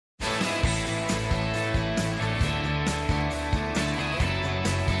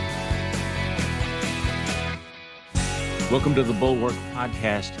Welcome to the Bulwark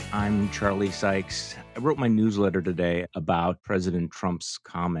podcast. I'm Charlie Sykes. I wrote my newsletter today about President Trump's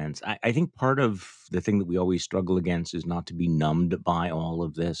comments. I think part of the thing that we always struggle against is not to be numbed by all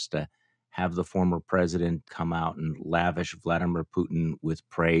of this, to have the former president come out and lavish Vladimir Putin with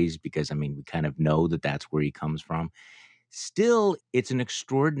praise, because, I mean, we kind of know that that's where he comes from. Still, it's an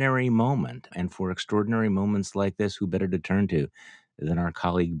extraordinary moment. And for extraordinary moments like this, who better to turn to than our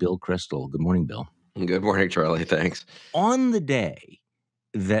colleague Bill Kristol? Good morning, Bill. Good morning, Charlie. Thanks. On the day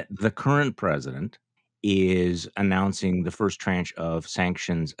that the current president is announcing the first tranche of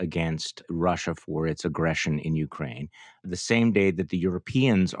sanctions against Russia for its aggression in Ukraine, the same day that the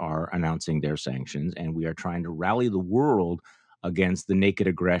Europeans are announcing their sanctions, and we are trying to rally the world against the naked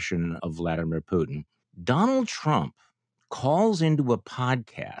aggression of Vladimir Putin, Donald Trump calls into a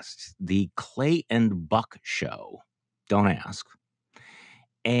podcast, the Clay and Buck Show, don't ask,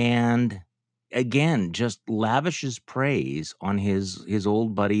 and again, just lavishes praise on his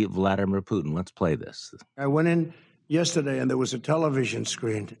old buddy Vladimir Putin. Let's play this. I went in yesterday and there was a television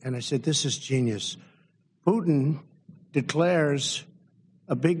screen, and I said, this is genius. Putin declares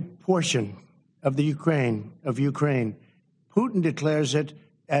a big portion of the Ukraine. Putin declares it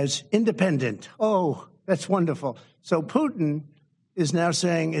as independent. Oh, that's wonderful. So Putin is now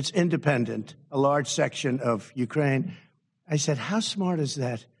saying it's independent, a large section of Ukraine. I said, how smart is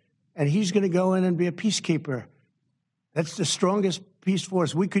that? And he's going to go in and be a peacekeeper. That's the strongest peace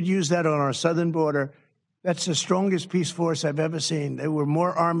force. We could use that on our southern border. That's the strongest peace force I've ever seen. There were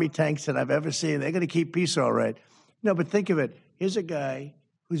more army tanks than I've ever seen. They're going to keep peace all right. No, but think of it. Here's a guy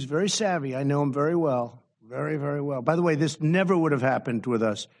who's very savvy. I know him very well, very, very well. By the way, this never would have happened with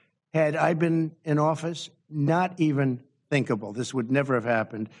us. Had I been in office, not even thinkable. This would never have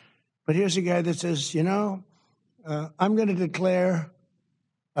happened. But here's a guy that says, I'm going to declare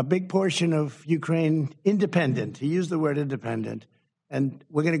a big portion of Ukraine independent. He used the word independent. And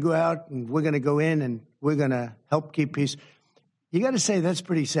we're going to go out and we're going to go in and we're going to help keep peace. You got to say that's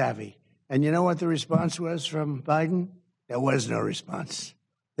pretty savvy. And you know what the response was from Biden? There was no response.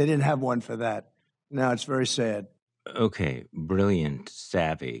 They didn't have one for that. Now it's very sad. Okay, brilliant,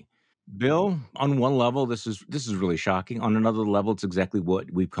 savvy. Bill, on one level, this is really shocking. On another level, it's exactly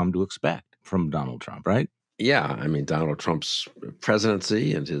what we've come to expect from Donald Trump, right? Yeah, I mean, Donald Trump's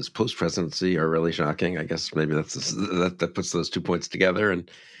presidency and his post-presidency are really shocking. I guess maybe that puts those 2 points together,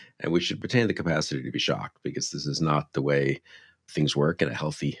 and we should retain the capacity to be shocked, because this is not the way things work in a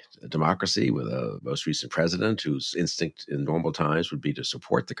healthy democracy with a most recent president whose instinct in normal times would be to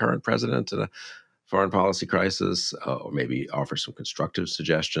support the current president in a foreign policy crisis, or maybe offer some constructive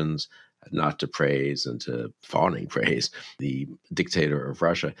suggestions, not to praise and to fawning praise the dictator of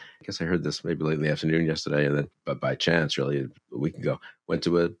Russia. I guess I heard this maybe late in the afternoon yesterday, and then, but by chance, really, a week ago, went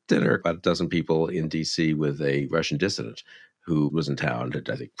to a dinner, about a dozen people in D.C. with a Russian dissident who was in town, had,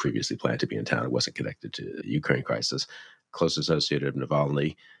 I think, previously planned to be in town. It wasn't connected to the Ukraine crisis. Close associate of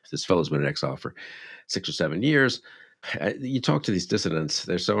Navalny. This fellow's been in exile for 6 or 7 years. You talk to these dissidents,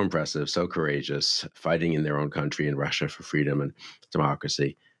 they're so impressive, so courageous, fighting in their own country in Russia for freedom and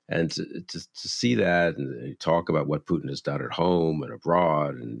democracy. And to see that and talk about what Putin has done at home and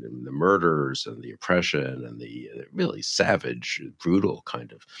abroad, and the murders and the oppression and the really savage, brutal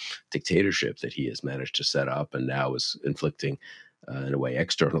kind of dictatorship that he has managed to set up and now is inflicting in a way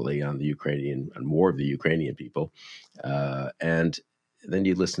externally on more of the Ukrainian people. And then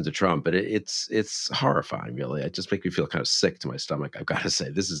you listen to Trump, but it's horrifying, really. It just makes me feel kind of sick to my stomach. I've got to say,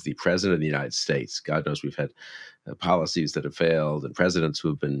 this is the president of the United States. God knows we've had policies that have failed and presidents who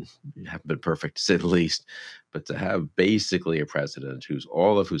haven't been perfect, to say the least. But to have basically a president whose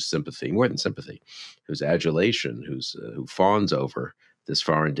sympathy, more than sympathy, whose adulation, who fawns over this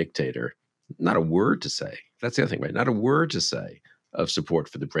foreign dictator, not a word to say. That's the other thing, right? Not a word to say of support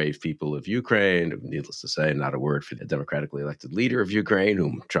for the brave people of Ukraine. Needless to say, not a word for the democratically elected leader of Ukraine,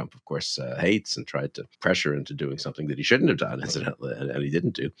 whom Trump, of course, hates and tried to pressure into doing something that he shouldn't have done, incidentally, and he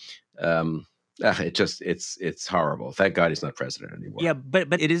didn't do. It's horrible. Thank God he's not president anymore. Yeah,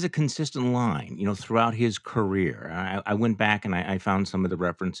 but it is a consistent line, throughout his career. I went back and I found some of the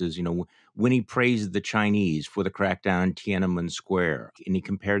references, when he praised the Chinese for the crackdown in Tiananmen Square, and he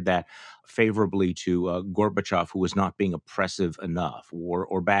compared that favorably to Gorbachev, who was not being oppressive enough,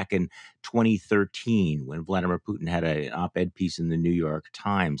 or back in 2013 when Vladimir Putin had an op-ed piece in the New York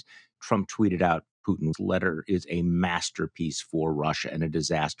Times, Trump tweeted out, Putin's letter is a masterpiece for Russia and a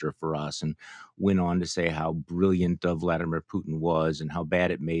disaster for us, and went on to say how brilliant Vladimir Putin was and how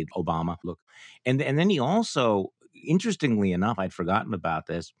bad it made Obama look. And then he also, interestingly enough, I'd forgotten about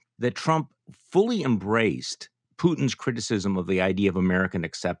this, that Trump fully embraced Putin's criticism of the idea of American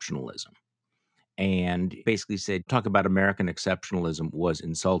exceptionalism. and basically said, talk about American exceptionalism was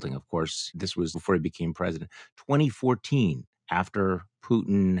insulting. Of course, this was before he became president. 2014, after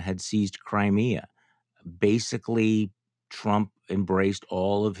Putin had seized Crimea, basically Trump embraced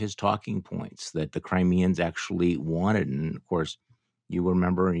all of his talking points that the Crimeans actually wanted. And of course, you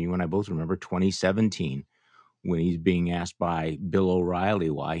remember, and you and I both remember 2017 when he's being asked by Bill O'Reilly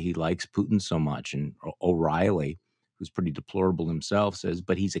why he likes Putin so much. And O'Reilly, who's pretty deplorable himself, says,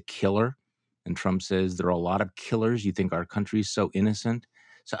 but he's a killer. And Trump says, there are a lot of killers. You think our country's so innocent?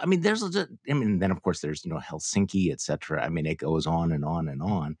 So, I mean, then of course there's, Helsinki, et cetera. I mean, it goes on and on and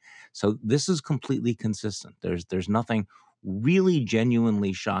on. So this is completely consistent. There's nothing really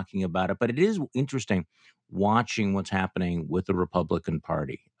genuinely shocking about it, but it is interesting watching what's happening with the Republican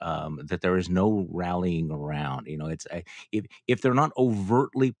Party, that there is no rallying around. If they're not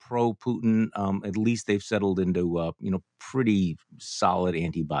overtly pro-Putin, at least they've settled into pretty solid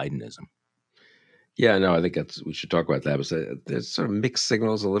anti-Bidenism. Yeah, no, I think we should talk about that. But there's sort of mixed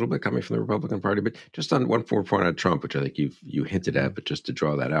signals a little bit coming from the Republican Party. But just on one more point on Trump, which I think you hinted at, but just to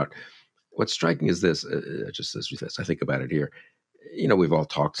draw that out, what's striking is this. Just as I think about it here, we've all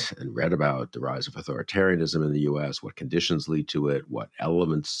talked and read about the rise of authoritarianism in the U.S., what conditions lead to it, what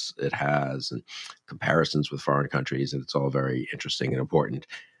elements it has, and comparisons with foreign countries, and it's all very interesting and important.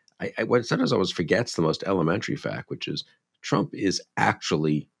 What sometimes always forgets the most elementary fact, which is Trump is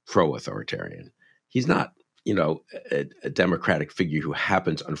actually pro-authoritarian. He's not, a democratic figure who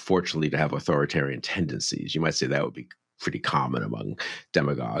happens, unfortunately, to have authoritarian tendencies. You might say that would be pretty common among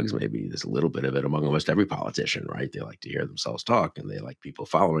demagogues. Maybe there's a little bit of it among almost every politician, right? They like to hear themselves talk and they like people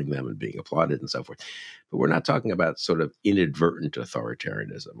following them and being applauded and so forth. But we're not talking about sort of inadvertent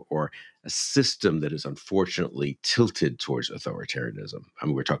authoritarianism or a system that is unfortunately tilted towards authoritarianism. I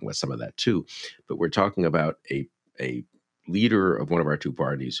mean, we're talking about some of that too, but we're talking about a leader of one of our two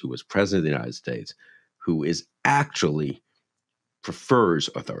parties who was president of the United States, who is actually prefers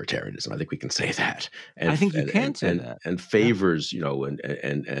authoritarianism. I think we can say that. And I think you can say that. And favors,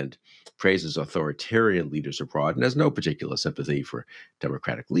 and praises authoritarian leaders abroad, and has no particular sympathy for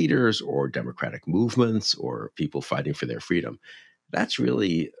democratic leaders or democratic movements or people fighting for their freedom. That's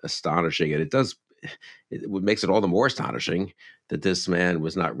really astonishing, and it makes it all the more astonishing that this man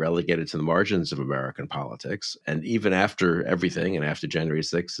was not relegated to the margins of American politics, and even after everything and after January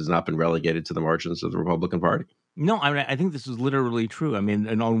 6th, has not been relegated to the margins of the Republican Party. No, I think this is literally true. I mean,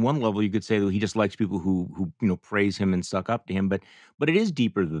 and on one level, you could say that he just likes people who praise him and suck up to him, but it is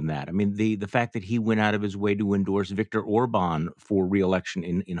deeper than that. I mean, the fact that he went out of his way to endorse Viktor Orban for re-election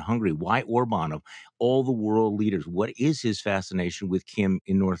in Hungary. Why Orban of all the world leaders? What is his fascination with Kim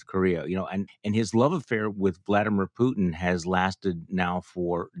in North Korea? And his love affair with Vladimir Putin has lasted now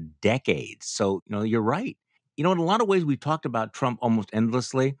for decades. So you're right. In a lot of ways, we've talked about Trump almost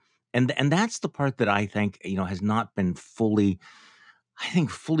endlessly. And that's the part that I think, has not been fully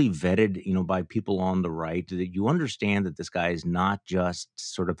vetted, by people on the right, that you understand that this guy is not just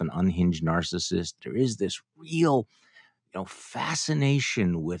sort of an unhinged narcissist. There is this real,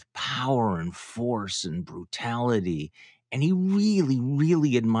 fascination with power and force and brutality. And he really,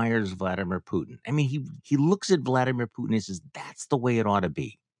 really admires Vladimir Putin. I mean, he looks at Vladimir Putin and says, that's the way it ought to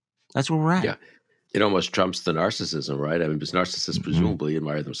be. That's where we're at. Yeah. It almost trumps the narcissism, right? I mean, because narcissists presumably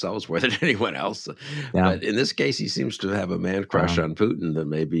admire themselves more than anyone else. Yeah. But in this case, he seems to have a man crush on Putin that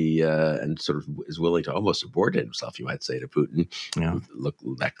maybe, and sort of is willing to almost subordinate himself, you might say, to Putin. Yeah. Look,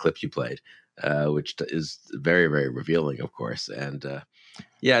 that clip you played, which is very, very revealing, of course. And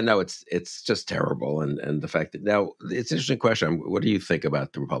it's just terrible. And the fact that now it's an interesting question. What do you think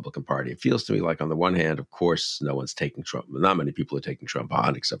about the Republican Party? It feels to me like on the one hand, of course, no one's taking Trump. Not many people are taking Trump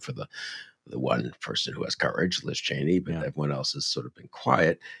on, except for the one person who has courage, Liz Cheney, but everyone else has sort of been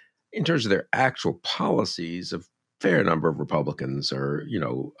quiet. In terms of their actual policies, a fair number of Republicans are,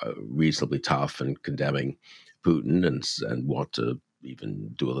 reasonably tough and condemning Putin and want to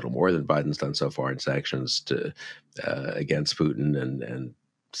even do a little more than Biden's done so far in sanctions against Putin and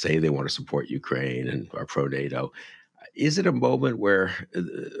say they want to support Ukraine and are pro-NATO. Is it a moment where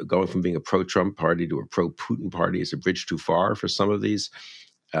going from being a pro-Trump party to a pro-Putin party is a bridge too far for some of these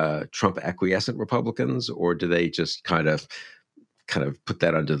Trump acquiescent Republicans, or do they just kind of put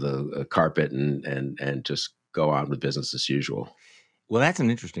that under the carpet and just go on with business as usual? Well, that's an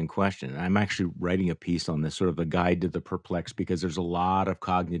interesting question. I'm actually writing a piece on this, sort of a guide to the perplexed, because there's a lot of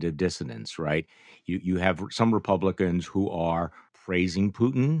cognitive dissonance, right? You have some Republicans who are praising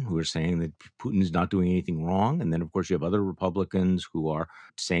Putin, who are saying that Putin is not doing anything wrong. And then, of course, you have other Republicans who are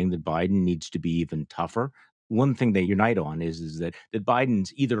saying that Biden needs to be even tougher. One thing they unite on is that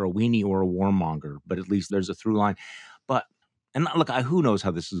Biden's either a weenie or a warmonger, but at least there's a through line. But and look, who knows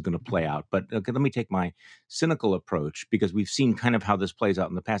how this is going to play out, but okay, let me take my cynical approach because we've seen kind of how this plays out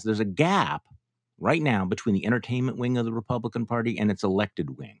in the past. There's a gap right now between the entertainment wing of the Republican Party and its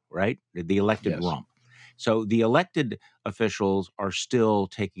elected wing, right? The elected Yes. rump. So the elected officials are still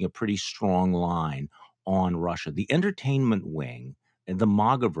taking a pretty strong line on Russia. The entertainment wing and the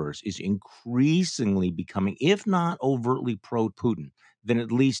MAGAverse is increasingly becoming, if not overtly pro-Putin, then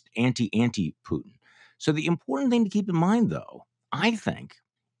at least anti-Putin. So the important thing to keep in mind, though, I think,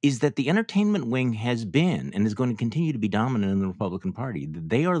 is that the entertainment wing has been and is going to continue to be dominant in the Republican Party.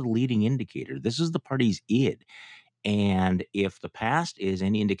 They are the leading indicator. This is the party's id. And if the past is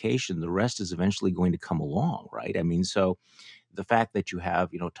any indication, the rest is eventually going to come along, right? I mean, so the fact that you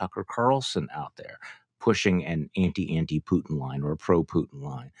have, Tucker Carlson out there pushing an anti-Putin line or a pro-Putin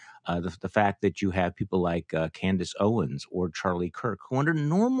line, the fact that you have people like Candace Owens or Charlie Kirk, who under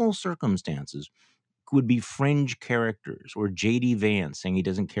normal circumstances would be fringe characters, or J.D. Vance saying he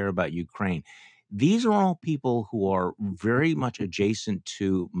doesn't care about Ukraine. These are all people who are very much adjacent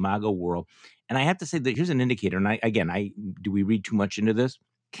to MAGA world. And I have to say that here's an indicator. And do we read too much into this?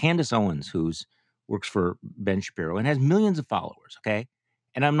 Candace Owens, who's works for Ben Shapiro and has millions of followers, okay?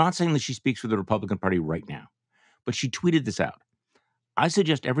 And I'm not saying that she speaks for the Republican Party right now, but she tweeted this out. I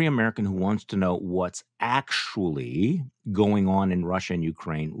suggest every American who wants to know what's actually going on in Russia and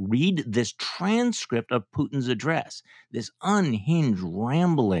Ukraine read this transcript of Putin's address, this unhinged,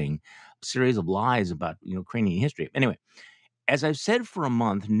 rambling series of lies about Ukrainian history. Anyway, as I've said for a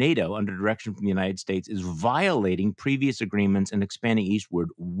month, NATO, under direction from the United States, is violating previous agreements and expanding eastward.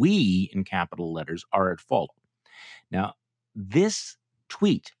 We, in capital letters, are at fault. Now, this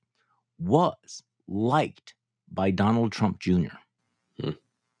tweet was liked by Donald Trump Jr.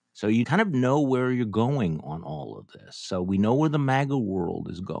 So you kind of know where you're going on all of this. So we know where the MAGA world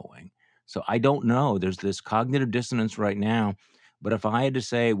is going. So I don't know. There's this cognitive dissonance right now. But if I had to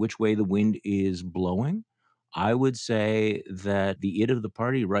say which way the wind is blowing, I would say that the id of the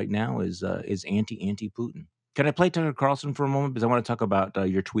party right now is anti-Putin. Can I play Tucker Carlson for a moment? Because I want to talk about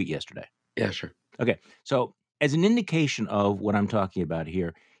your tweet yesterday. Yeah, sure. Okay. So as an indication of what I'm talking about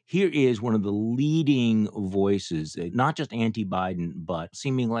here is one of the leading voices, not just anti-Biden, but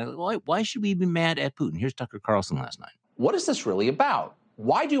seeming like, why should we be mad at Putin? Here's Tucker Carlson last night. What is this really about?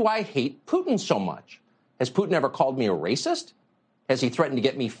 Why do I hate Putin so much? Has Putin ever called me a racist? Has he threatened to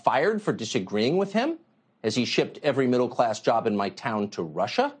get me fired for disagreeing with him? Has he shipped every middle-class job in my town to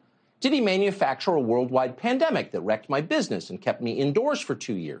Russia? Did he manufacture a worldwide pandemic that wrecked my business and kept me indoors for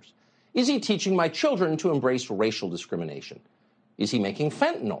 2 years? Is he teaching my children to embrace racial discrimination? Is he making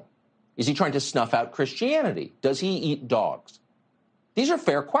fentanyl? Is he trying to snuff out Christianity? Does he eat dogs? These are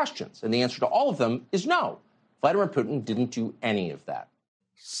fair questions, and the answer to all of them is no. Vladimir Putin didn't do any of that.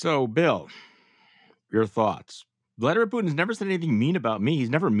 So, Bill, your thoughts? Vladimir Putin's never said anything mean about me. He's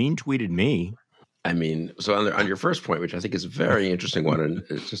never mean tweeted me. I mean, so on your first point, which I think is a very interesting one, and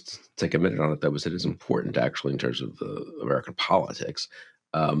just to take a minute on it, though, was it is important actually in terms of the American politics.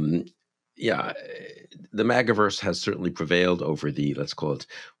 Yeah, the MAGAverse has certainly prevailed over the, let's call it,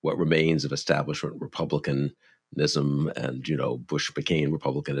 what remains of establishment Republicanism and, Bush-McCain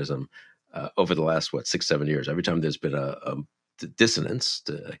Republicanism over the last, 6, 7 years. Every time there's been a dissonance,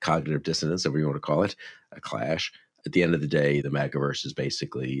 a cognitive dissonance, whatever you want to call it, a clash, at the end of the day, the MAGAverse is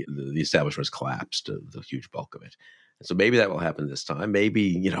basically, the establishment has collapsed, the huge bulk of it. And so maybe that will happen this time.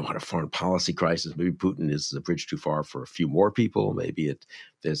 Maybe, on a foreign policy crisis, maybe Putin is a bridge too far for a few more people. Maybe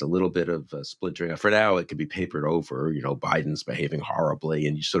there's a little bit of splintering. For now, it could be papered over. Biden's behaving horribly,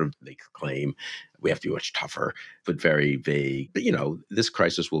 and they claim we have to be much tougher, but very vague. But, this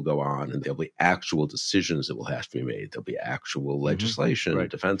crisis will go on, and there'll be actual decisions that will have to be made. There'll be actual legislation, Right.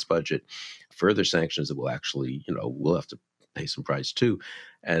 defense budget, further sanctions that will actually, we'll have to pay some price too.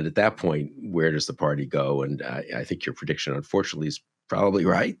 And at that point, where does the party go? And I think your prediction, unfortunately, is probably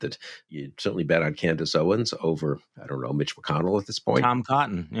right, that you'd certainly bet on Candace Owens over, I don't know, Mitch McConnell at this point. Tom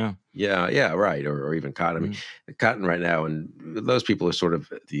Cotton, yeah. Yeah, right. Or even Cotton. I mean, Cotton right now, and those people are sort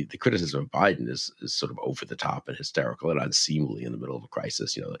of, the criticism of Biden is sort of over the top and hysterical and unseemly in the middle of a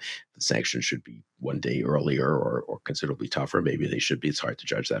crisis. The sanctions should be one day earlier or considerably tougher. Maybe they should be. It's hard to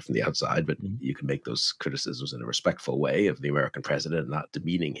judge that from the outside, but you can make those criticisms in a respectful way of the American president, not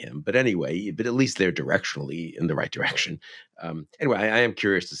demeaning him. But anyway, but at least they're directionally in the right direction. Anyway, I am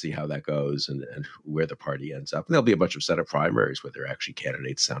curious to see how that goes and where the party ends up. And there'll be a bunch of Senate primaries where there are actually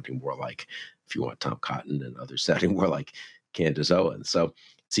candidates sounding more like, if you want, Tom Cotton, and others sounding more like Candace Owens. So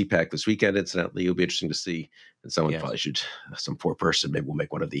CPAC this weekend, incidentally, it'll be interesting to see. And someone probably should, some poor person, maybe we'll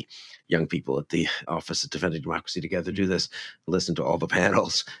make one of the young people at the Office of Defending Democracy Together do this, listen to all the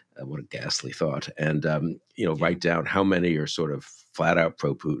panels What a ghastly thought. And, write down how many are sort of flat out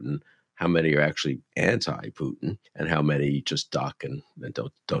pro-Putin, how many are actually anti-Putin, and how many just duck and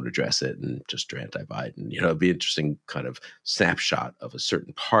don't address it and just are anti-Biden. It'd be an interesting kind of snapshot of a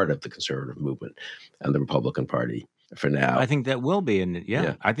certain part of the conservative movement and the Republican Party for now. I think that will be, and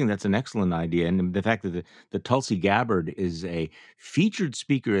Yeah. I think that's an excellent idea. And the fact that the Tulsi Gabbard is a featured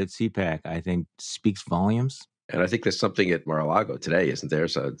speaker at CPAC, I think, speaks volumes. And I think there's something at Mar-a-Lago today, isn't there?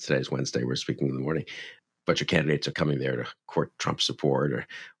 So today's Wednesday. We're speaking in the morning. Bunch of candidates are coming there to court Trump support or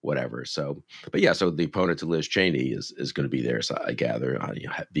whatever. So, so the opponent to Liz Cheney is going to be there. So I gather,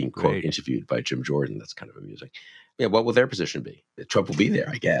 being quote interviewed by Jim Jordan. That's kind of amusing. Yeah, what will their position be? Trump will be there,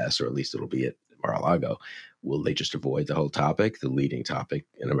 I guess, or at least it'll be at Mar-a-Lago. Will they just avoid the whole topic, the leading topic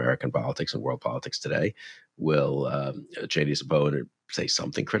in American politics and world politics today? Will Cheney's opponent say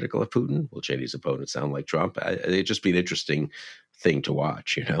something critical of Putin? Will Cheney's opponent sound like Trump? It'd just be an interesting thing to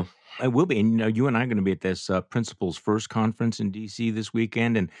watch, It will be. And, you and I are going to be at this Principles First conference in D.C. this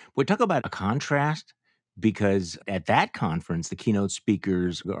weekend. And we talk about a contrast, because at that conference, the keynote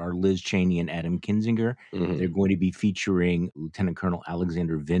speakers are Liz Cheney and Adam Kinzinger. Mm-hmm. They're going to be featuring Lieutenant Colonel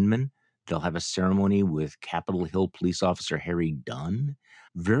Alexander Vindman. They'll have a ceremony with Capitol Hill police officer Harry Dunn.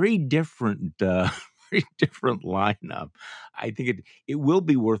 Very different very different lineup. I think it will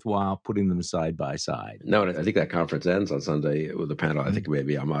be worthwhile putting them side by side. No, and I think that conference ends on Sunday with a panel. I think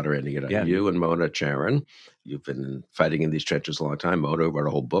maybe I'm moderating it. Yeah. You and Mona Charen. You've been fighting in these trenches a long time. Mona wrote a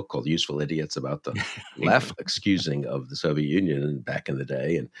whole book called Useful Idiots about the left excusing of the Soviet Union back in the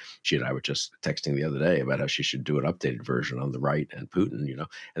day. And she and I were just texting the other day about how she should do an updated version on the right and Putin, And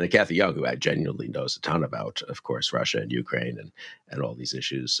then Kathy Young, who I genuinely knows a ton about, of course, Russia and Ukraine and all these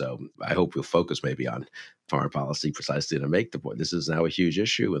issues. So I hope we'll focus maybe on foreign policy precisely to make the point. This is now a huge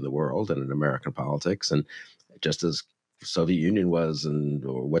issue in the world and in American politics. And just as the Soviet Union was,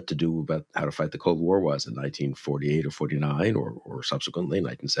 or what to do about how to fight the Cold War was in 1948 or 49, or subsequently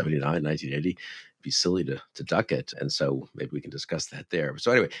 1979, 1980, it'd be silly to duck it. And so maybe we can discuss that there.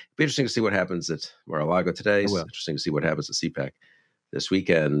 So anyway, it'd be interesting to see what happens at Mar-a-Lago today. It's interesting to see what happens at CPAC this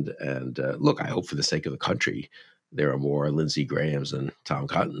weekend. And look, I hope for the sake of the country, there are more Lindsey Grahams and Tom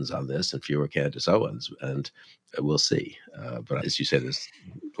Cottons on this and fewer Candace Owens, and we'll see. But as you said,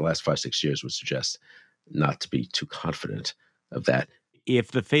 the last 5-6 years would suggest not to be too confident of that.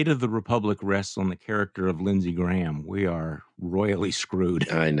 If the fate of the Republic rests on the character of Lindsey Graham, we are royally screwed.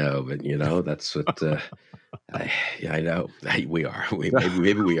 I know, but that's what I know. We are.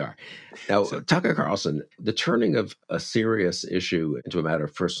 Maybe we are. Now, Tucker Carlson, the turning of a serious issue into a matter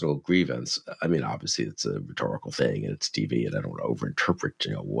of personal grievance. I mean, obviously, it's a rhetorical thing, and it's TV, and I don't want to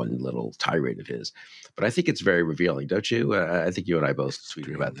overinterpret, one little tirade of his. But I think it's very revealing, don't you? I think you and I both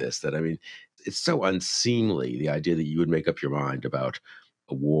tweeted about this. That it's so unseemly, the idea that you would make up your mind about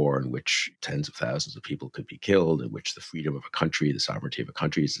a war in which tens of thousands of people could be killed, in which the freedom of a country, the sovereignty of a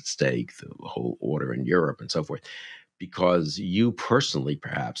country is at stake, the whole order in Europe and so forth, because you personally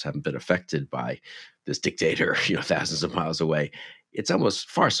perhaps haven't been affected by this dictator, thousands of miles away. It's almost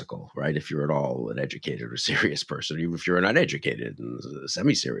farcical, right? If you're at all an educated or serious person, even if you're an uneducated and a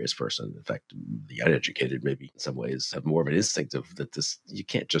semi-serious person. In fact, the uneducated maybe in some ways have more of an instinct of that you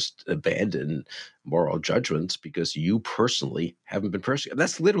can't just abandon moral judgments because you personally haven't been persecuted.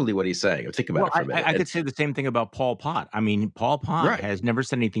 That's literally what he's saying. Think about it for a minute. I could say the same thing about Pol Pot. I mean, Pol Pot has never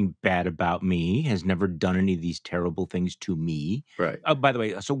said anything bad about me, has never done any of these terrible things to me. Right. By the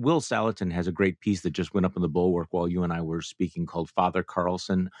way, so Will Salatin has a great piece that just went up in the Bulwark while you and I were speaking called Father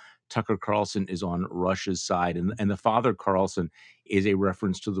Carlson. Tucker Carlson is on Russia's side. And the Father Carlson is a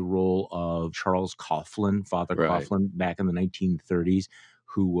reference to the role of Charles Coughlin, Father Coughlin, back in the 1930s,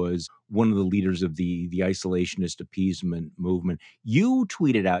 who was one of the leaders of the isolationist appeasement movement. You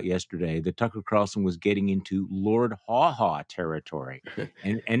tweeted out yesterday that Tucker Carlson was getting into Lord Haw Haw territory.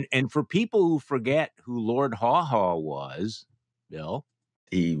 and for people who forget who Lord Haw Haw was, Bill.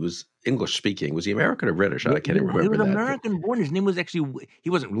 He was English speaking. Was he American or British? I can't even remember. He was that. American born. His name was he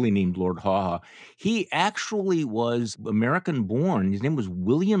wasn't really named Lord Haw Haw. He actually was American born. His name was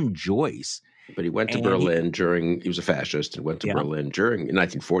William Joyce. But he went to Berlin he was a fascist and went to Berlin in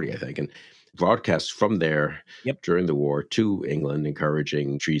 1940, I think, and broadcast from there during the war to England,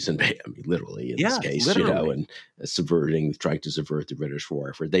 encouraging treason, literally in this case, and trying to subvert the British war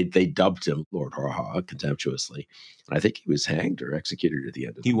effort. They dubbed him Lord Haw Haw contemptuously. And I think he was hanged or executed at the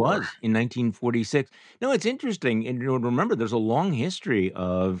end of the war. He was in 1946. No, it's interesting. And remember, there's a long history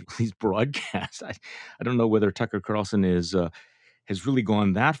of these broadcasts. I don't know whether Tucker Carlson has really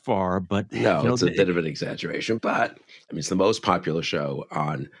gone that far, but no, it's a bit of an exaggeration. But it's the most popular show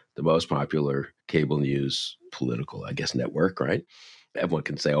on the most popular cable news political, network, right? Everyone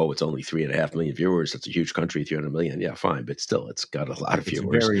can say, oh, it's only 3.5 million viewers. It's a huge country, 300 million. Yeah, fine. But still, it's got a lot of It's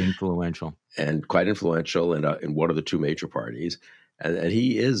viewers very influential. and quite influential in one of the two major parties. And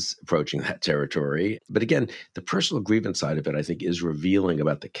he is approaching that territory. But again, the personal grievance side of it, I think, is revealing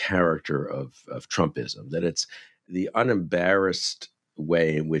about the character of Trumpism, that it's the unembarrassed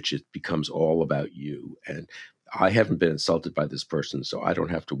way in which it becomes all about you. And I haven't been insulted by this person, so I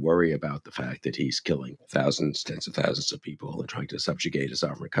don't have to worry about the fact that he's killing thousands, tens of thousands of people and trying to subjugate a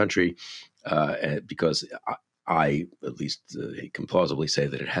sovereign country, because I at least can plausibly say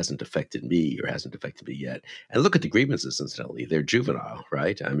that it hasn't affected me or hasn't affected me yet. And look at the grievances, incidentally. They're juvenile,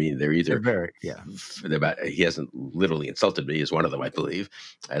 right? I mean, they're either, he hasn't literally insulted me, is one of them, I believe,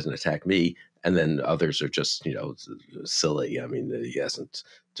 hasn't attacked me. And then others are just, silly. I mean, he hasn't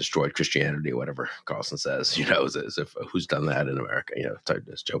destroyed Christianity or whatever Carlson says, as if who's done that in America?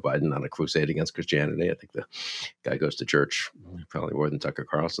 Is Joe Biden on a crusade against Christianity? I think the guy goes to church probably more than Tucker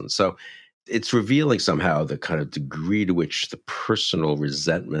Carlson. So it's revealing somehow the kind of degree to which the personal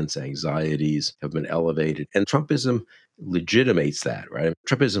resentments, anxieties have been elevated. And Trumpism legitimates that, right?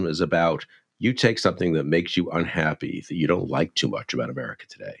 Trumpism is about you take something that makes you unhappy, that you don't like too much about America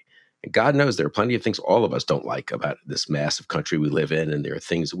today. And God knows there are plenty of things all of us don't like about this massive country we live in. And there are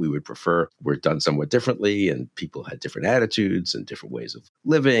things that we would prefer were done somewhat differently. And people had different attitudes and different ways of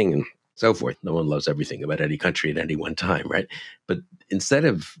living and so forth. No one loves everything about any country at any one time, right? But instead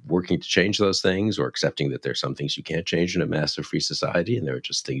of working to change those things or accepting that there's some things you can't change in a massive free society, and there are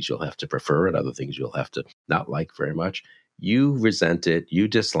just things you'll have to prefer and other things you'll have to not like very much, you resent it, you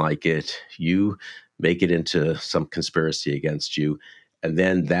dislike it, you make it into some conspiracy against you. And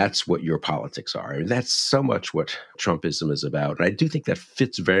then that's what your politics are. And that's so much what Trumpism is about. And I do think that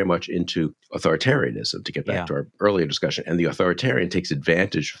fits very much into authoritarianism, to get back to our earlier discussion. And the authoritarian takes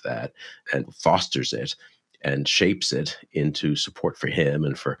advantage of that and fosters it and shapes it into support for him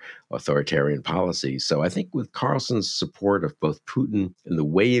and for authoritarian policies. So I think with Carlson's support of both Putin and the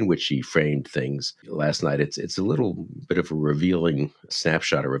way in which he framed things last night, it's a little bit of a revealing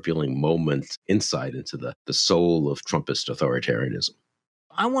snapshot, a revealing moment, insight into the soul of Trumpist authoritarianism.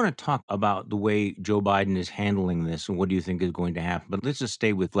 I want to talk about the way Joe Biden is handling this and what do you think is going to happen. But let's just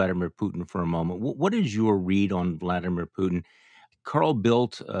stay with Vladimir Putin for a moment. What is your read on Vladimir Putin? Carl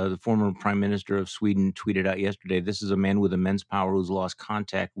Bildt, the former prime minister of Sweden, tweeted out yesterday, this is a man with immense power who's lost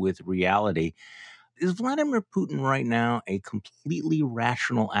contact with reality. Is Vladimir Putin right now a completely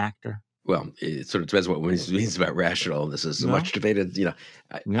rational actor? Well, it sort of depends what means about rational. This is much debated.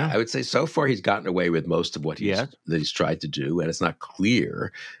 I would say so far he's gotten away with most of what that he's tried to do, and it's not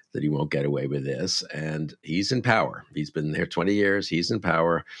clear that he won't get away with this. And he's in power. He's been there 20 years. He's in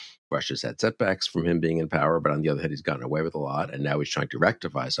power. Russia's had setbacks from him being in power, but on the other hand, he's gotten away with a lot. And now he's trying to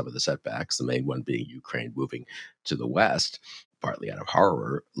rectify some of the setbacks, the main one being Ukraine moving to the West, partly out of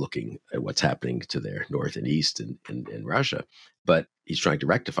horror, looking at what's happening to their north and east in Russia. But he's trying to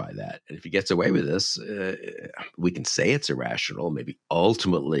rectify that. And if he gets away with this, we can say it's irrational. Maybe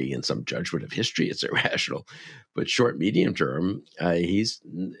ultimately, in some judgment of history, it's irrational. But short, medium term, he's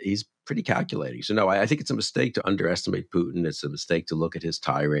pretty calculating. So no, I think it's a mistake to underestimate Putin. It's a mistake to look at his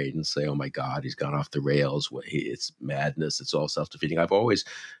tirade and say, oh my God, he's gone off the rails. It's madness. It's all self-defeating. I've always,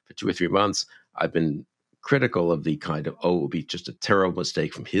 for 2 or 3 months, I've been critical of the kind of, it would be just a terrible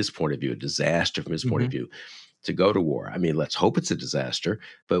mistake from his point of view, a disaster from his point of view, to go to war. I mean, let's hope it's a disaster,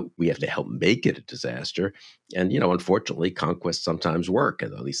 but we have to help make it a disaster. And, unfortunately, conquests sometimes work,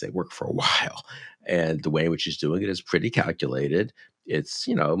 and at least they work for a while. And the way in which he's doing it is pretty calculated. It's,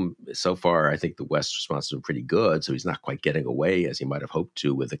 so far, I think the West's response has been pretty good. So he's not quite getting away as he might have hoped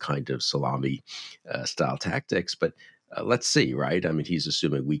to with the kind of salami style tactics. But let's see, right? I mean, he's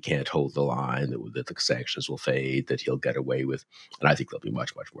assuming we can't hold the line, that the sanctions will fade, that he'll get away with. And I think there'll be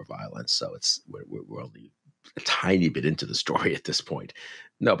much, much more violence. So we're only a tiny bit into the story at this point.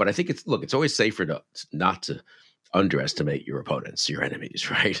 No, but I think it's always safer not to underestimate your opponents, your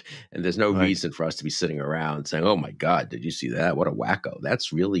enemies, right? And there's no reason for us to be sitting around saying, oh my God, did you see that? What a wacko.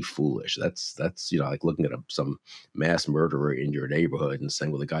 That's really foolish. That's like looking at some mass murderer in your neighborhood and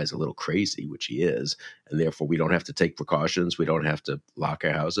saying, well, the guy's a little crazy, which he is. And therefore we don't have to take precautions. We don't have to lock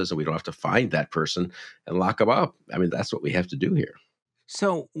our houses, and we don't have to find that person and lock him up. I mean, that's what we have to do here.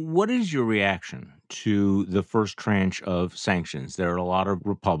 So what is your reaction to the first tranche of sanctions? There are a lot of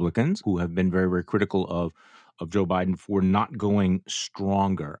Republicans who have been very, very critical of Joe Biden for not going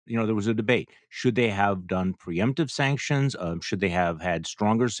stronger. There was a debate. Should they have done preemptive sanctions? Should they have had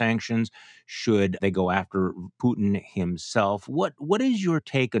stronger sanctions? Should they go after Putin himself? What is your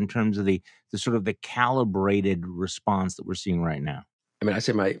take in terms of the sort of the calibrated response that we're seeing right now? I mean, I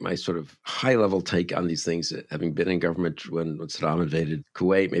say my sort of high level take on these things, having been in government when Saddam invaded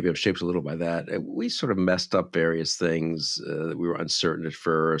Kuwait, maybe I'm shaped a little by that. We sort of messed up various things. We were uncertain at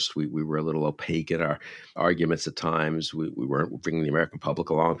first. We were a little opaque in our arguments at times. We weren't bringing the American public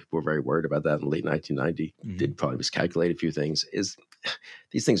along. People were very worried about that in late 1990. Did probably miscalculate a few things.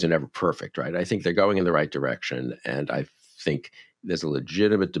 These things are never perfect, right? I think they're going in the right direction, and I think there's a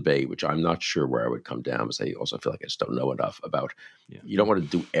legitimate debate, which I'm not sure where I would come down, because I also feel like I just don't know enough about. You don't want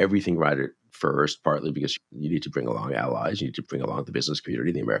to do everything right at first, partly because you need to bring along allies, you need to bring along the business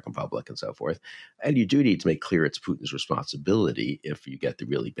community, the American public, and so forth. And you do need to make clear it's Putin's responsibility if you get the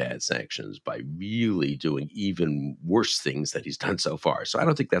really bad sanctions by really doing even worse things that he's done so far. So I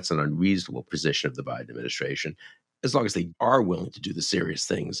don't think that's an unreasonable position of the Biden administration, as long as they are willing to do the serious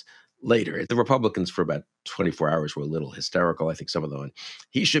things later. The Republicans for about 24 hours were a little hysterical. I think some of them,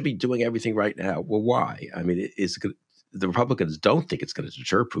 he should be doing everything right now. Well, why? I mean, the Republicans don't think it's going to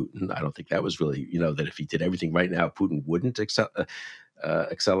deter Putin. I don't think that was really, that if he did everything right now, Putin wouldn't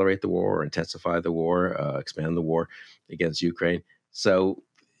accelerate the war or intensify the war, expand the war against Ukraine. So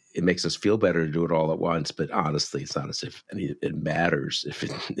it makes us feel better to do it all at once, but honestly, it's not as if it matters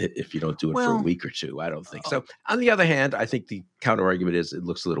if you don't do it for a week or two. I don't think so. On the other hand, I think the counter argument is it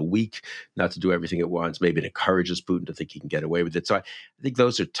looks a little weak not to do everything at once. Maybe it encourages Putin to think he can get away with it. So I think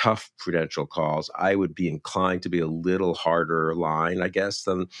those are tough prudential calls. I would be inclined to be a little harder line, I guess,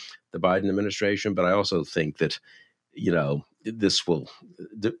 than the Biden administration, but I also think that the events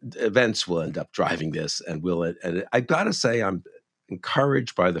will end up driving this, and I've got to say I'm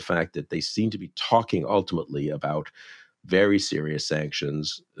encouraged by the fact that they seem to be talking ultimately about very serious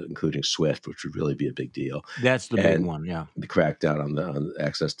sanctions, including SWIFT, which would really be a big deal. That's the big one, yeah. The crackdown on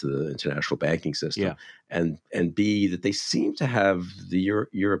access to the international banking system. Yeah. And B, that they seem to have the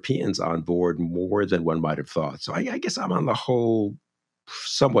Europeans on board more than one might have thought. So I guess I'm on the whole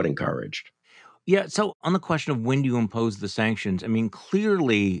somewhat encouraged. Yeah. So on the question of when do you impose the sanctions, I mean,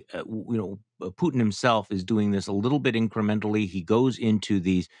 clearly, Putin himself is doing this a little bit incrementally. He goes into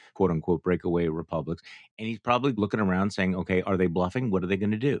these quote unquote breakaway republics, and he's probably looking around saying, okay, are they bluffing? What are they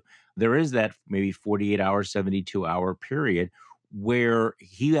going to do? There is that maybe 48-hour, 72-hour period where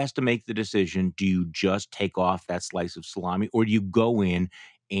he has to make the decision. Do you just take off that slice of salami, or do you go in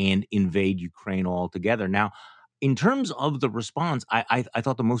and invade Ukraine altogether? Now, in terms of the response, I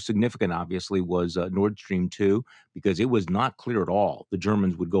thought the most significant, obviously, was Nord Stream 2, because it was not clear at all the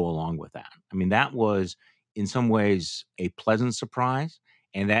Germans would go along with that. I mean, that was, in some ways, a pleasant surprise,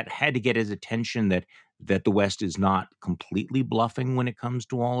 and that had to get his attention that the West is not completely bluffing when it comes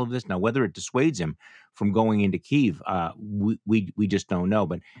to all of this. Now, whether it dissuades him from going into Kyiv, we just don't know.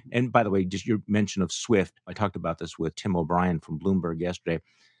 And by the way, just your mention of SWIFT, I talked about this with Tim O'Brien from Bloomberg yesterday.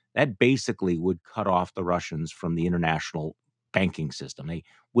 That basically would cut off the Russians from the international banking system. They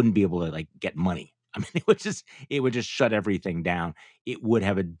wouldn't be able to get money. I mean, it would just shut everything down. It would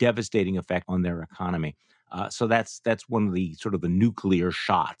have a devastating effect on their economy. So that's one of the sort of the nuclear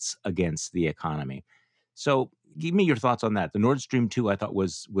shots against the economy. So give me your thoughts on that. The Nord Stream 2, I thought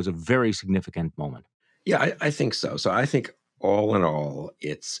was a very significant moment. Yeah, I think so. So I think all in all,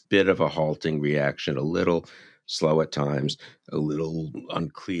 it's a bit of a halting reaction, a little slow at times, a little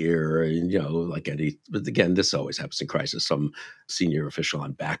unclear, but again, this always happens in crisis. Some senior official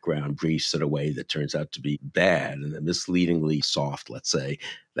on background briefs in a way that turns out to be bad and misleadingly soft, let's say.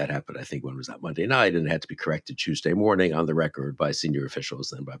 That happened, I think, when was that Monday night, and it had to be corrected Tuesday morning on the record by senior officials,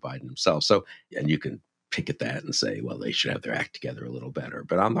 then by Biden himself. So, and you can pick at that and say, well, they should have their act together a little better.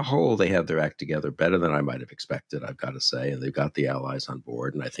 But on the whole, they have their act together better than I might have expected, I've got to say. And they've got the allies on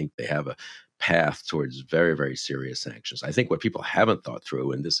board. And I think they have a path towards very, very serious sanctions. I think what people haven't thought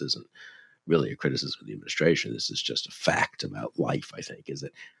through, and this isn't really a criticism of the administration, this is just a fact about life, I think, is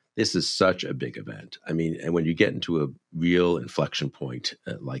that this is such a big event. I mean, and when you get into a real inflection point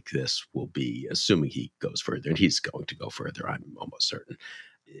like this will be, assuming he goes further, and he's going to go further, I'm almost certain,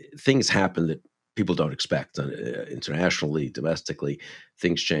 things happen that people don't expect internationally, domestically.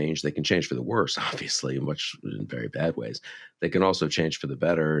 Things change. They can change for the worse, obviously, in very bad ways. They can also change for the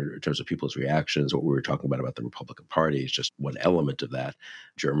better in terms of people's reactions. What we were talking about the Republican Party is just one element of that.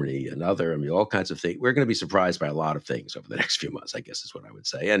 Germany, another. I mean, all kinds of things. We're going to be surprised by a lot of things over the next few months, I guess is what I would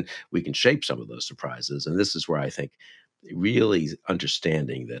say. And we can shape some of those surprises. And this is where I think really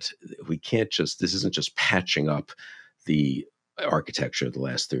understanding that we can't this isn't just patching up the architecture of the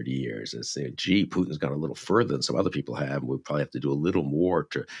last 30 years. It's, gee, Putin's gone a little further than some other people have, and we probably have to do a little more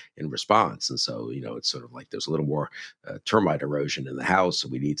in response. And so, it's sort of like there's a little more termite erosion in the house, so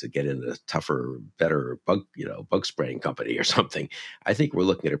we need to get in a tougher, better bug spraying company or something. I think we're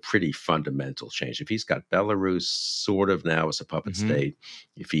looking at a pretty fundamental change. If he's got Belarus sort of now as a puppet state,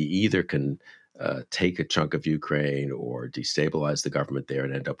 if he either can take a chunk of Ukraine or destabilize the government there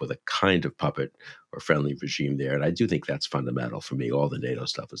and end up with a kind of puppet or friendly regime there. And I do think that's fundamental for me. All the NATO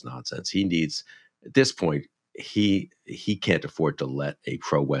stuff is nonsense. He needs, at this point, he can't afford to let a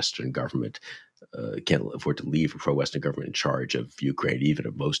pro-Western government, can't afford to leave a pro-Western government in charge of Ukraine, even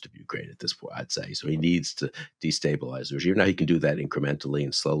of most of Ukraine at this point, I'd say. So he needs to destabilize the regime. Now he can do that incrementally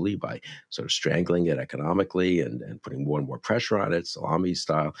and slowly by sort of strangling it economically and putting more and more pressure on it, Salami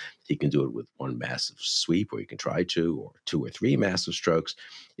style. He can do it with one massive sweep, or he can try to, or two or three massive strokes.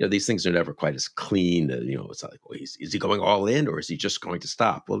 These things are never quite as clean. It's not like, well, is he going all in, or is he just going to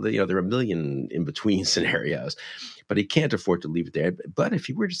stop? Well, there are a million in between scenarios, but he can't afford to leave it there. But if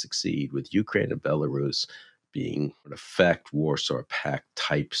he were to succeed with Ukraine and Belarus being, in effect, Warsaw Pact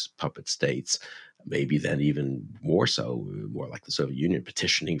types puppet states, maybe then even more so, more like the Soviet Union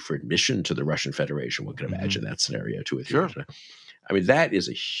petitioning for admission to the Russian Federation. One can imagine that scenario 2 or 3 years ago. I mean, that is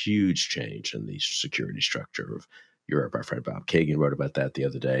a huge change in the security structure of Europe. Our friend Bob Kagan wrote about that the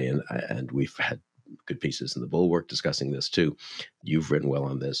other day, and we've had good pieces in the Bulwark discussing this too. You've written well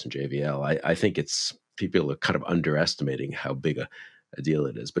on this in JVL. I think it's people are kind of underestimating how big a deal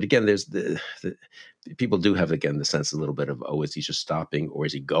it is. But again, there's the people do have, again, the sense a little bit of, oh, is he just stopping or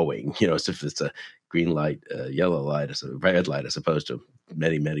is he going? As if it's a green light, yellow light, a red light, as opposed to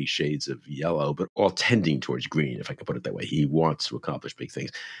many, many shades of yellow, but all tending towards green, if I can put it that way. He wants to accomplish big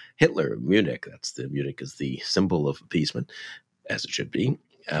things. Hitler, Munich is the symbol of appeasement, as it should be.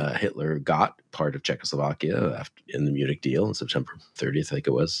 Hitler got part of Czechoslovakia in the Munich deal on September 30th, I think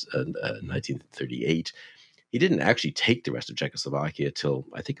it was, 1938. He didn't actually take the rest of Czechoslovakia till,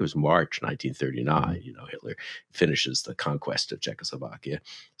 I think it was March 1939. Hitler finishes the conquest of Czechoslovakia.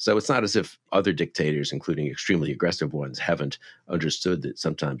 So it's not as if other dictators, including extremely aggressive ones, haven't understood that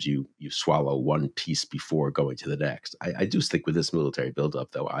sometimes you swallow one piece before going to the next. I do stick with this military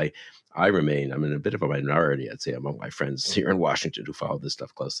buildup, though. I'm in a bit of a minority, I'd say, among my friends here in Washington who follow this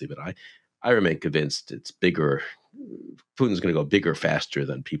stuff closely, but I remain convinced it's bigger. Putin's going to go bigger faster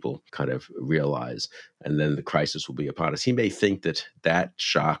than people kind of realize, and then the crisis will be upon us. He may think that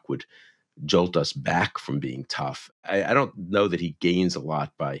shock would jolt us back from being tough. I don't know that he gains a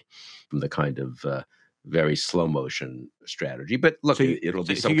lot from the kind of very slow motion strategy. But look, it'll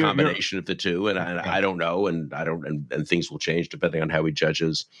be some combination of the two, and I don't know, and things will change depending on how he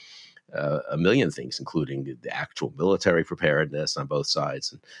judges a million things, including the actual military preparedness on both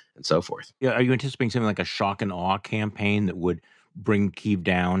sides and so forth. Yeah, are you anticipating something like a shock and awe campaign that would bring Kyiv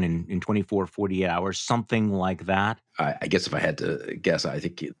down in 24, 48 hours, something like that? I guess if I had to guess, I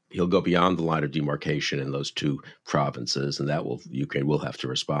think he'll go beyond the line of demarcation in those two provinces, and Ukraine will have to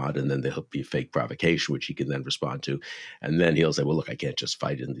respond, and then there'll be a fake provocation, which he can then respond to. And then he'll say, well, look, I can't just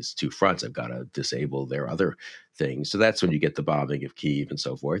fight in these two fronts. I've got to disable their other things. So that's when you get the bombing of Kyiv and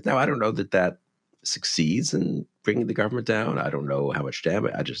so forth. Now, I don't know that succeeds in bringing the government down. I don't know how much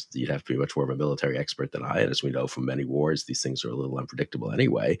damage. You'd have to be much more of a military expert than I. And as we know from many wars, these things are a little unpredictable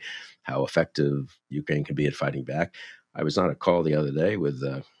anyway, how effective Ukraine can be at fighting back. I was on a call the other day with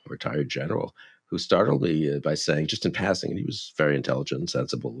a retired general who startled me by saying, just in passing, and he was very intelligent and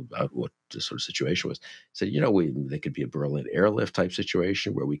sensible about what the sort of situation was, said, they could be a Berlin airlift type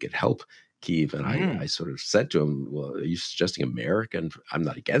situation where we could help Kyiv. And I sort of said to him, well, are you suggesting American? I'm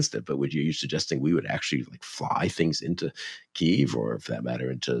not against it, but are you suggesting we would actually fly things into Kyiv, or for that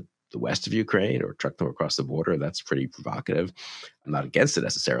matter, into the west of Ukraine, or truck them across the border? That's pretty provocative. I'm not against it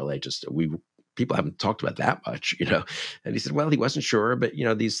necessarily. People haven't talked about that much, And he said, well, he wasn't sure, but,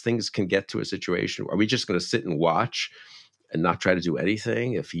 these things can get to a situation. Are we just going to sit and watch and not try to do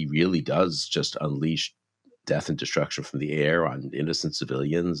anything if he really does just unleash death and destruction from the air on innocent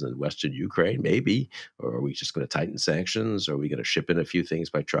civilians in Western Ukraine? Maybe. Or are we just going to tighten sanctions? Or are we going to ship in a few things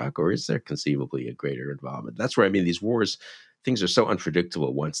by truck? Or is there conceivably a greater involvement? That's where, these wars, things are so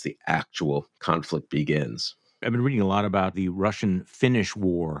unpredictable once the actual conflict begins. I've been reading a lot about the Russian-Finnish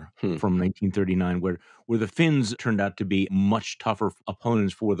War from 1939, where the Finns turned out to be much tougher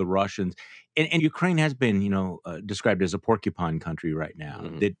opponents for the Russians. And Ukraine has been, described as a porcupine country right now.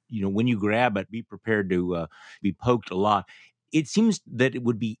 That, when you grab it, be prepared to be poked a lot. It seems that it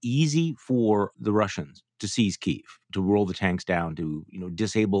would be easy for the Russians to seize Kyiv, to roll the tanks down, to,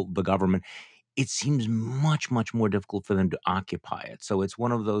 disable the government. It seems much, much more difficult for them to occupy it. So it's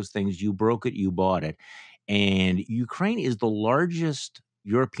one of those things, you broke it, you bought it. And Ukraine is the largest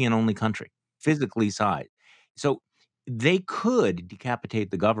European-only country, physically size. So they could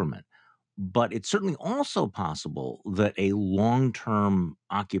decapitate the government, but it's certainly also possible that a long-term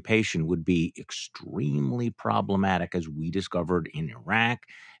occupation would be extremely problematic, as we discovered in Iraq,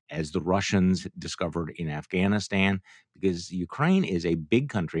 as the Russians discovered in Afghanistan, because Ukraine is a big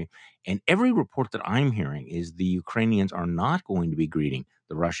country, and every report that I'm hearing is the Ukrainians are not going to be greeting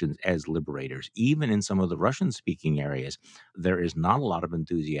the Russians as liberators. Even in some of the Russian-speaking areas, there is not a lot of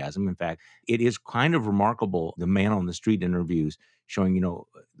enthusiasm. In fact, it is kind of remarkable, the man on the street interviews showing,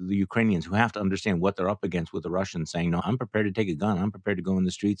 the Ukrainians who have to understand what they're up against with the Russians saying, no, I'm prepared to take a gun. I'm prepared to go in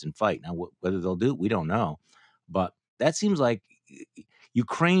the streets and fight. Now, whether they'll do it, we don't know. But that seems like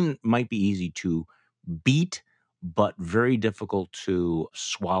Ukraine might be easy to beat, but very difficult to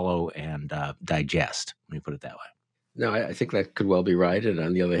swallow and digest. Let me put it that way. No, I think that could well be right. And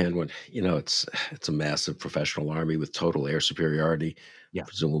on the other hand, when it's a massive professional army with total air superiority, Yeah.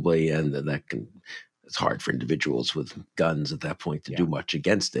 presumably, and it's hard for individuals with guns at that point to do much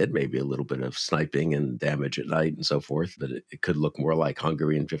against it. Maybe a little bit of sniping and damage at night and so forth, but it could look more like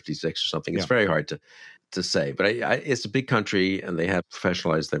Hungary in '56 or something. It's very hard to say. But it's a big country, and they have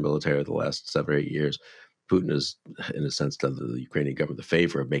professionalized their military the last 7 or 8 years. Putin has, in a sense, done the Ukrainian government the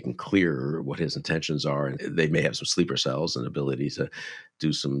favor of making clear what his intentions are. And they may have some sleeper cells and ability to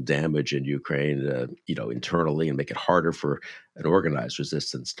do some damage in Ukraine, internally, and make it harder for an organized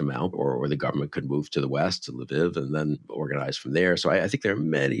resistance to mount, or the government could move to the west, to Lviv, and then organize from there. So I think there are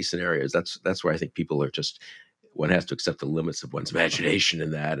many scenarios. That's where I think people are just, one has to accept the limits of one's imagination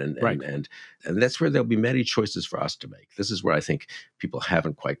in that, and that's where there'll be many choices for us to make. This is where I think people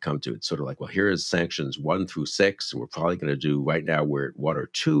haven't quite come to. It's sort of like, well, here is sanctions 1 through 6, and we're probably going to do, right now we're at 1 or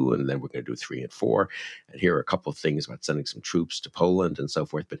 2, and then we're going to do 3 and 4, and here are a couple of things about sending some troops to Poland and so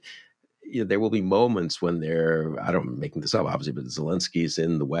forth. But there will be moments when I'm making this up, obviously, but Zelensky's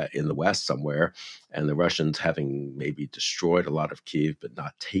in the west somewhere, and the Russians, having maybe destroyed a lot of Kyiv but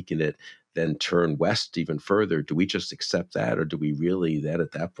not taken it, then turn west even further. Do we just accept that, or do we really then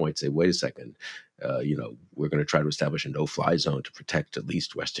at that point say, wait a second, we're going to try to establish a no-fly zone to protect at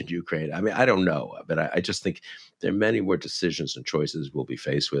least Western Ukraine? I mean, I don't know, but I just think there are many more decisions and choices we'll be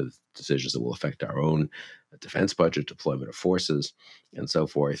faced with, decisions that will affect our own defense budget, deployment of forces, and so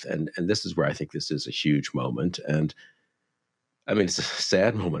forth. And this is where I think this is a huge moment. And I mean, it's a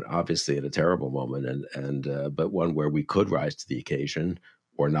sad moment, obviously, and a terrible moment, but one where we could rise to the occasion,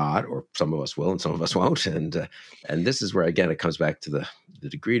 or not, or some of us will and some of us won't. And this is where, again, it comes back to the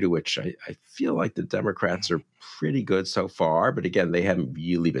degree to which I feel like the Democrats are pretty good so far. But again, they haven't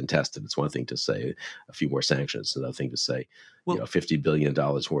really been tested. It's one thing to say a few more sanctions, another thing to say, $50 billion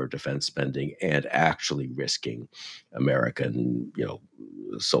worth of defense spending and actually risking American,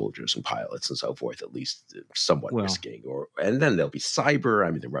 soldiers and pilots and so forth, at least somewhat risking. And then there'll be cyber.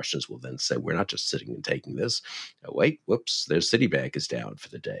 I mean, the Russians will then say, we're not just sitting and taking this. Oh, wait, whoops, their Citibank is down for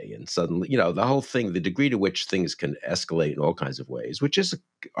the day. And suddenly, the whole thing, the degree to which things can escalate in all kinds of ways, which is an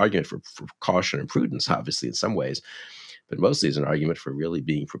argument for caution and prudence, obviously, in some ways, but mostly is an argument for really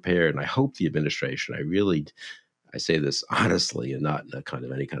being prepared. And I hope the administration, I say this honestly and not in a kind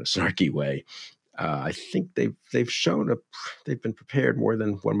of any kind of snarky way, I think they've shown they've been prepared more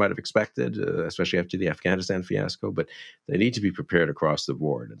than one might have expected, especially after the Afghanistan fiasco. But they need to be prepared across the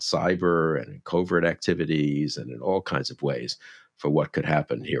board in cyber and in covert activities and in all kinds of ways for what could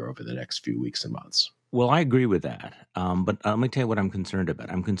happen here over the next few weeks and months. Well, I agree with that. But let me tell you what I'm concerned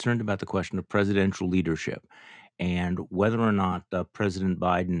about. I'm concerned about the question of presidential leadership and whether or not President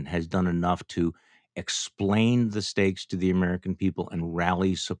Biden has done enough to explain the stakes to the American people and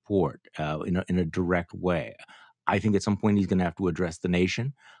rally support in a direct way. I think at some point he's going to have to address the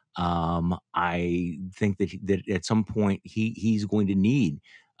nation. I think that at some point he's going to need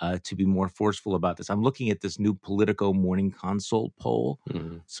to be more forceful about this. I'm looking at this new Politico Morning Consult poll,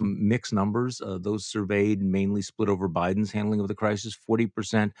 some mixed numbers. Those surveyed mainly split over Biden's handling of the crisis.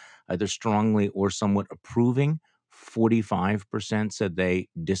 40% either strongly or somewhat approving. 45% said they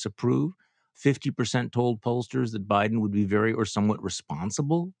disapprove. 50% told pollsters that Biden would be very or somewhat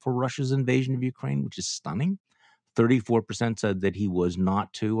responsible for Russia's invasion of Ukraine, which is stunning. 34% said that he was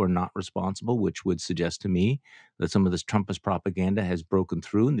not to or not responsible, which would suggest to me that some of this Trumpist propaganda has broken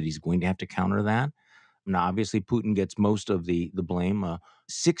through and that he's going to have to counter that. Now, obviously, Putin gets most of the blame.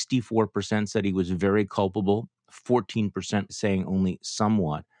 64% said he was very culpable, 14% saying only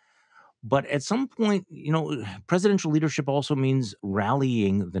somewhat. But at some point, presidential leadership also means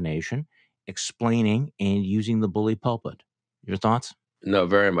rallying the nation, explaining, and using the bully pulpit. Your thoughts? No,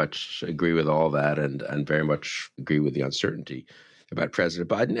 very much agree with all that, and very much agree with the uncertainty. about President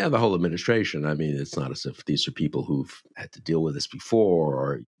Biden and the whole administration. I mean, it's not as if these are people who've had to deal with this before.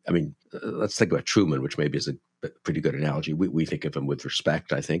 Or, I mean, let's think about Truman, which maybe is a pretty good analogy. We think of him with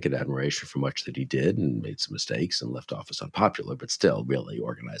respect, I think, and admiration for much that he did and made some mistakes and left office unpopular, but still really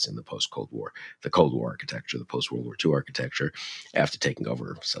organizing the post-Cold War, the Cold War architecture, the post-World War II architecture after taking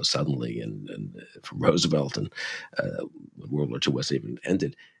over so suddenly and from Roosevelt and when World War II wasn't even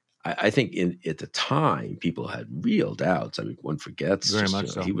ended. I think at the time, people had real doubts. I mean, one forgets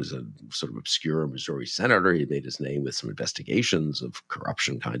he was a sort of obscure Missouri senator. He made his name with some investigations of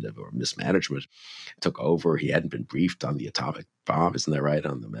corruption kind of or mismanagement. Took over. He hadn't been briefed on the atomic bomb, isn't that right,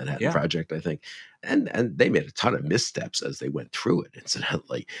 on the Manhattan Project, I think. And they made a ton of missteps as they went through it,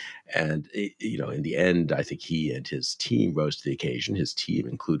 incidentally. And, in the end, I think he and his team rose to the occasion. His team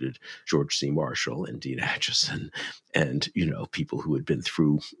included George C. Marshall and Dean Acheson and, people who had been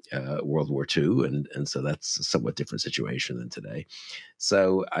through World War II. And so that's a somewhat different situation than today.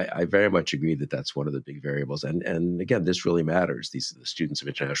 So I very much agree that that's one of the big variables. And again, this really matters. These are the students of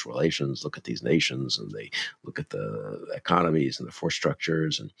international relations look at these nations and they look at the economies and the force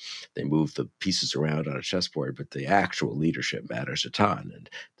structures and they move the pieces around on a chessboard, but the actual leadership matters a ton. And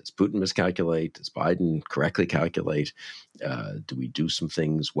does Putin miscalculate? Does Biden correctly calculate? Do we do some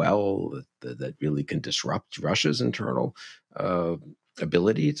things well that really can disrupt Russia's internal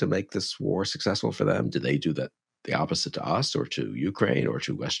ability to make this war successful for them? Do they do that the opposite to us or to Ukraine or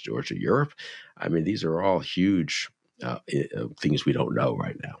to West or to Europe? I mean, these are all huge things we don't know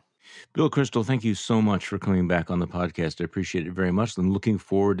right now. Bill, Kristol, thank you so much for coming back on the podcast. I appreciate it very much. I'm looking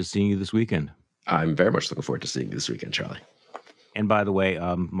forward to seeing you this weekend. I'm very much looking forward to seeing you this weekend, Charlie. And by the way,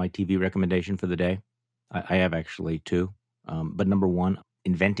 my TV recommendation for the day, I have actually two. But number one,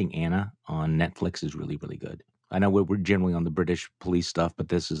 Inventing Anna on Netflix is really, really good. I know we're generally on the British police stuff, but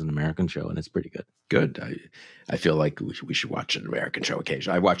this is an American show, and it's pretty good. Good. I feel like we should watch an American show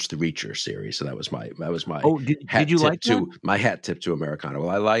occasionally. I watched the Reacher series, so that was my. Oh, did you like that? My hat tip to Americana.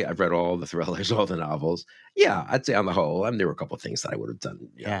 Well, I've read all the thrillers, all the novels. Yeah, I'd say on the whole, there were a couple of things that I would have done.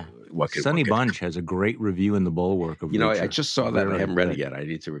 Sonny Bunch has a great review in the Bulwark of Reacher. I just saw that. I haven't read it yet. I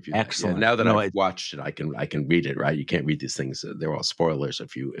need to review Excellent. That. Yeah, now that I've watched it, I can read it. Right? You can't read these things. They're all spoilers.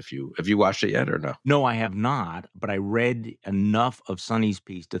 Have you watched it yet or no? No, I have not. But I read enough of Sonny's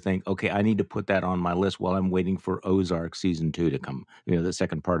piece to think, okay, I need to put that on my list while I'm waiting for Ozark season 2 to come. The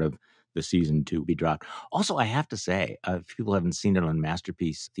second part of the season 2 be dropped. Also, I have to say, if people haven't seen it on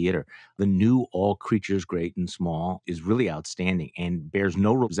Masterpiece Theater, the new All Creatures Great and Small is really outstanding and bears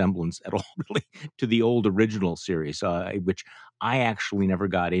no resemblance at all really to the old original series, which I actually never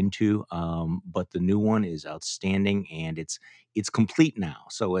got into. But the new one is outstanding and it's complete now.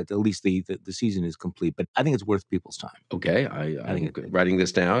 So at least the season is complete, but I think it's worth people's time. Okay. I'm writing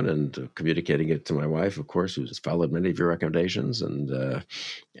this down and communicating it to my wife, of course, who's followed many of your recommendations and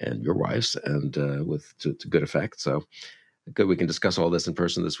your wife's and to good effect. So good. We can discuss all this in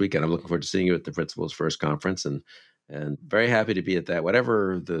person this weekend. I'm looking forward to seeing you at the Principals First Conference and very happy to be at that.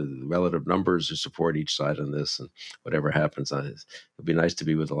 Whatever the relative numbers who support each side on this and whatever happens, it'll be nice to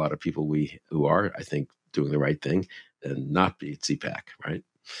be with a lot of people who are, I think, doing the right thing and not be at CPAC, right?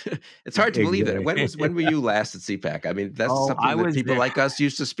 It's hard to believe that. When were you last at CPAC? I mean, that's something that people like us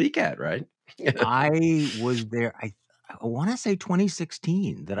used to speak at, right? I was there. I want to say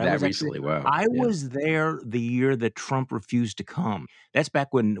 2016. That recently, wow. I was there the year that Trump refused to come. That's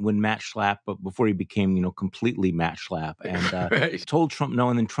back when Matt Schlapp, before he became, completely Matt Schlapp, and right. Told Trump no,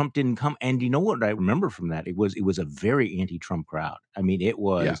 and then Trump didn't come. And you know what I remember from that? It was a very anti-Trump crowd. I mean, it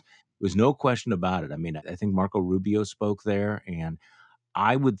was. Yeah. There was no question about it. I mean, I think Marco Rubio spoke there, and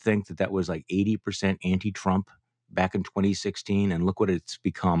I would think that was like 80% anti-Trump back in 2016. And look what it's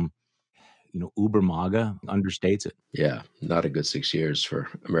become. Uber MAGA understates it. Yeah, not a good 6 years for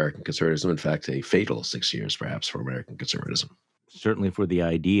American conservatism. In fact, a fatal 6 years, perhaps, for American conservatism. Certainly for the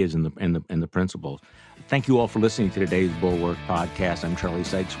ideas and the principles. Thank you all for listening to today's Bulwark podcast. I'm Charlie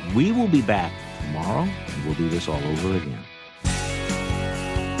Sykes. We will be back tomorrow, and we'll do this all over again.